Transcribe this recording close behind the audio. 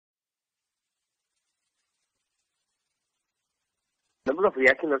Members of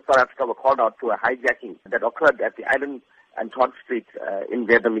Hijacking in South Africa were called out to a hijacking that occurred at the Island and Todd Street in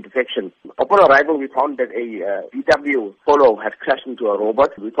Verulam intersection. Upon arrival, we found that a VW Polo had crashed into a robot.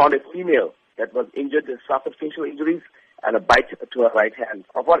 We found a female that was injured, suffered facial injuries and a bite to her right hand.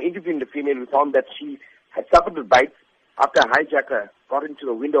 Upon interviewing the female, we found that she had suffered a bite after a hijacker got into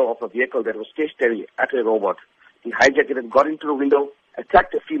the window of a vehicle that was stationary at a robot. The hijacker then got into the window,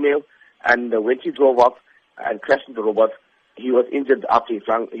 attacked the female, and when she drove off and crashed into the robot, he was injured after he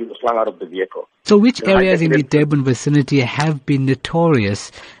was flung out of the vehicle. So which areas in the Durban vicinity have been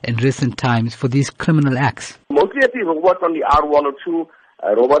notorious in recent times for these criminal acts? Mostly at the robots on the R102,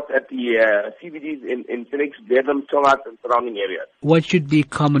 robots at the CBDs in Phoenix, Verulam, Tongat and surrounding areas. What should be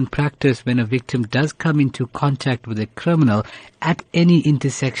common practice when a victim does come into contact with a criminal at any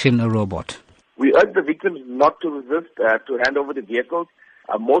intersection or robot? We urge the victims not to resist, to hand over the vehicles.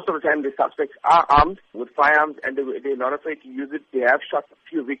 Most of the time, the suspects are armed with firearms and they're not afraid to use it. They have shot a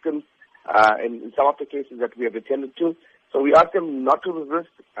few victims in some of the cases that we have attended to. So we ask them not to resist.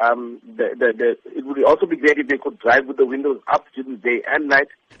 It would also be great if they could drive with the windows up during the day and night.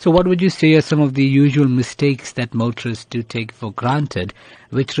 So what would you say are some of the usual mistakes that motorists do take for granted,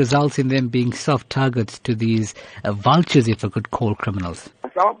 which results in them being soft targets to these vultures, if I could call criminals?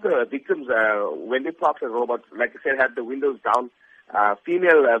 Some of the victims, when they park a robot, like I said, have the windows down.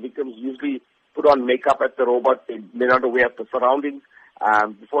 Female victims usually put on makeup at the robot. They may not aware of the surroundings.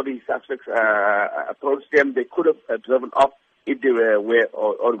 Before the suspects approached them, they could have driven off if they were aware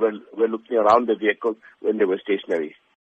or were looking around the vehicle when they were stationary.